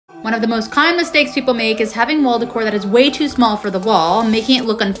One of the most common mistakes people make is having wall decor that is way too small for the wall, making it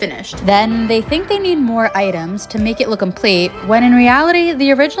look unfinished. Then they think they need more items to make it look complete, when in reality,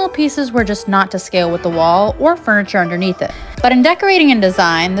 the original pieces were just not to scale with the wall or furniture underneath it. But in decorating and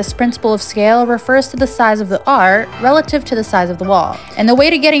design, this principle of scale refers to the size of the art relative to the size of the wall. And the way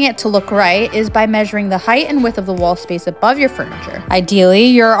to getting it to look right is by measuring the height and width of the wall space above your furniture. Ideally,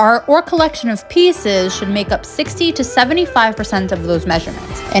 your art or collection of pieces should make up 60 to 75% of those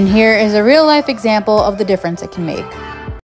measurements. And here is a real-life example of the difference it can make.